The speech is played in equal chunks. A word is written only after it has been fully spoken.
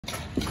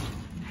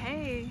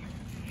Hey,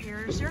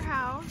 here's your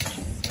house.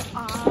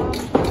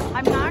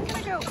 I'm not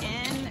gonna go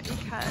in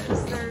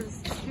because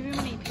there's too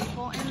many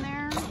people in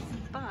there,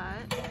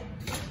 but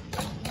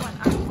what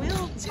I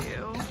will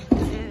do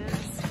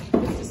is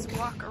just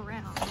walk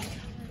around.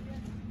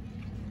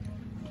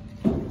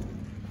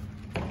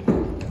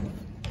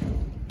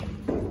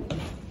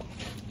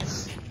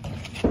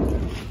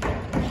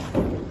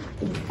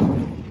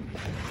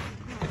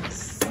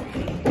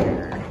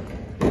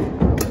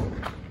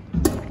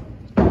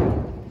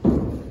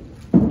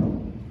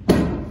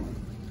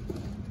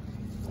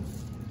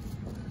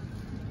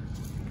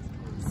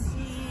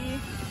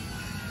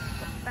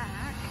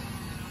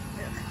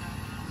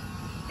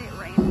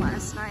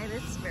 Last night,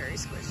 it's very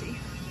squishy.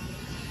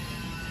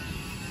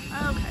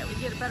 Okay, we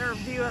get a better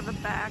view of the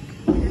back.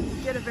 We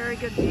didn't get a very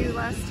good view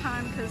last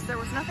time because there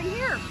was nothing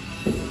here.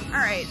 All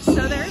right,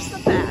 so there's the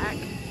back.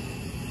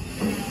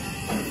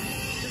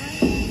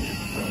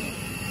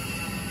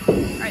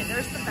 All right,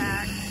 there's the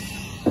back.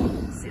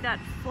 See that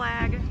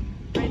flag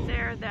right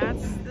there?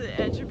 That's the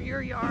edge of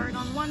your yard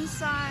on one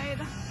side.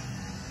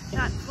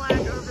 That flag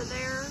over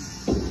there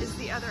is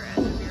the other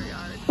edge of your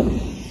yard.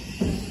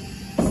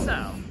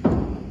 So,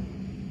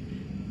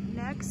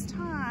 next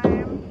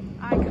time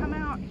I come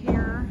out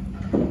here,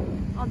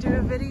 I'll do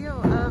a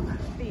video of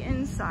the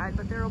inside,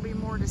 but there will be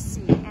more to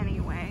see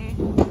anyway.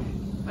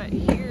 But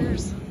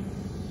here's,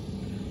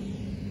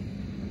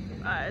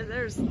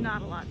 there's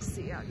not a lot to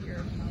see out here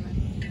at the moment.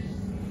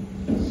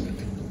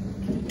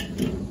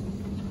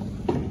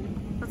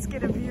 Let's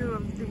get a view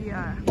of the,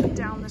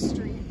 down the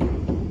street.